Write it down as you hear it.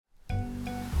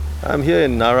I'm here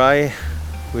in Narai,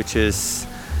 which is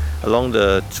along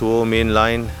the Chuo main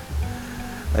line.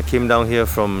 I came down here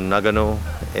from Nagano,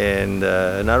 and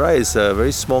Narai is a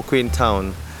very small, quaint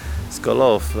town. It's got a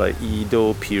lot of like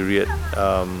Edo period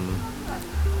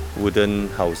wooden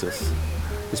houses.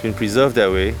 It's been preserved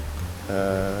that way,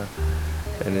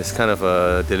 and it's kind of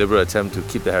a deliberate attempt to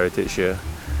keep the heritage here.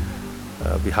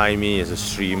 Behind me is a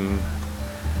stream,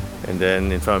 and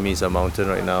then in front of me is a mountain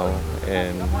right now,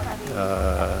 and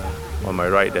on my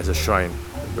right there's a shrine,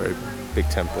 a very big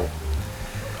temple.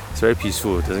 It's very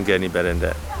peaceful, it doesn't get any better than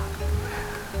that.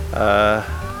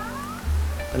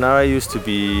 Narai used to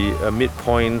be a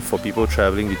midpoint for people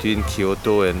traveling between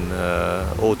Kyoto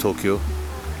and old Tokyo.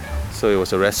 So it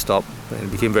was a rest stop, and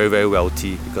it became very, very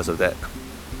wealthy because of that.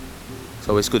 It's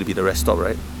always good to be the rest stop,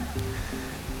 right?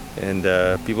 And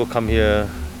people come here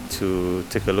to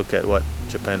take a look at what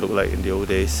Japan looked like in the old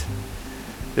days.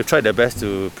 They've tried their best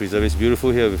to preserve it. It's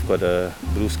beautiful here. We've got a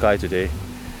blue sky today,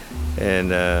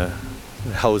 and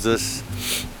houses.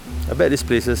 I bet these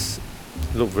places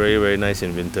look very, very nice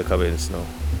in winter, covered in snow.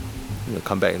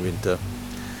 Come back in winter.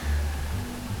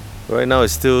 Right now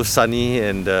it's still sunny,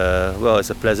 and well, it's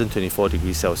a pleasant 24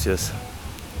 degrees Celsius.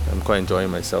 I'm quite enjoying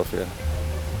myself here,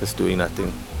 just doing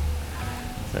nothing.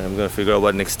 I'm gonna figure out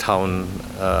what next town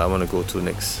I want to go to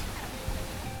next.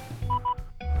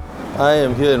 I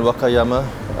am here in Wakayama.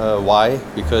 Why?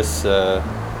 Because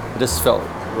this felt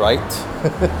right.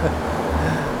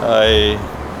 I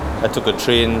took a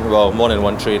train, well, more than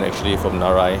one train actually, from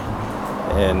Narai,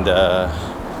 and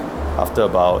after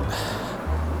about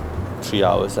 3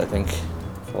 hours, I think,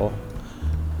 4,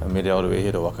 I made it all the way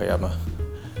here to Wakayama.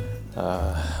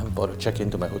 I'm about to check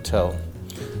into my hotel.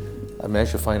 I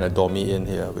managed to find a dormy inn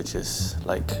here, which is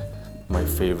like my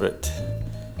favorite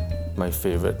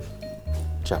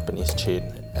Japanese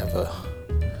chain ever.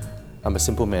 I'm a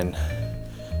simple man.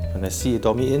 When I see a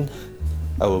dormy inn,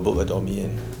 I will book a dormy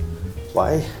inn.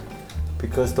 Why?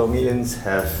 Because dormy inns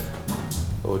have...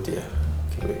 Oh dear.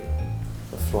 Okay, wait.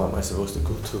 What floor am I supposed to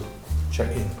go to?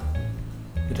 Check in.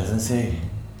 It doesn't say.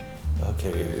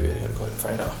 Okay, wait. I gotta go and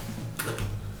find out.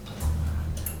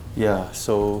 Yeah,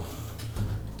 so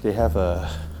they have a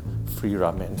free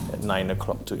ramen at 9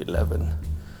 o'clock to 11.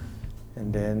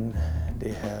 And then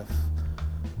they have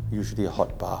usually a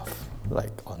hot bath,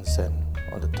 like onsen,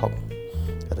 at the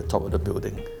top of the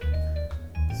building.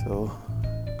 So,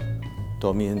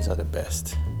 dormy inns are the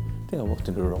best. I think I walked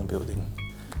into the wrong building.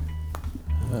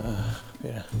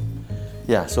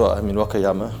 Yeah, so I'm in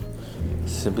Wakayama,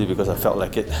 simply because I felt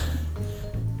like it.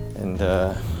 And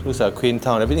looks like a quaint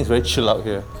town. Everything's very chill out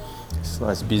here. It's not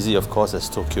as busy, of course, as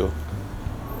Tokyo.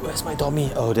 Where's my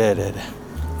dormy? Oh, there.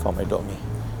 Found my dormy.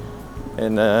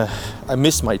 And I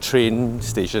missed my train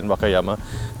station, Wakayama,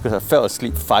 because I fell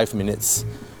asleep 5 minutes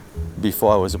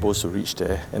before I was supposed to reach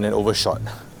there, and then overshot.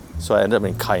 So I ended up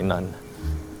in Kainan.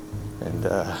 And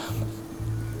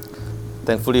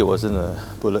thankfully it wasn't a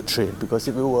bullet train, because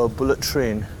if it were a bullet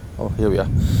train, oh, here we are,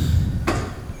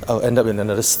 I'll end up in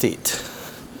another state.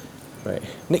 Right.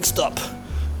 Next stop,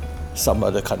 some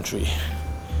other country.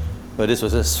 But this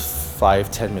was just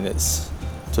 5-10 minutes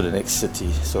to the next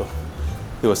city, so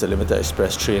it was a limited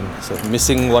express train, so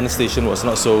missing one station was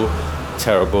not so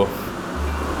terrible.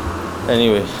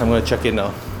 Anyway, I'm going to check in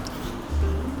now.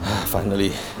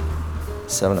 Finally,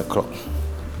 7 o'clock,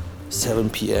 7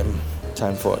 p.m.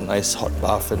 Time for a nice hot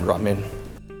bath and ramen.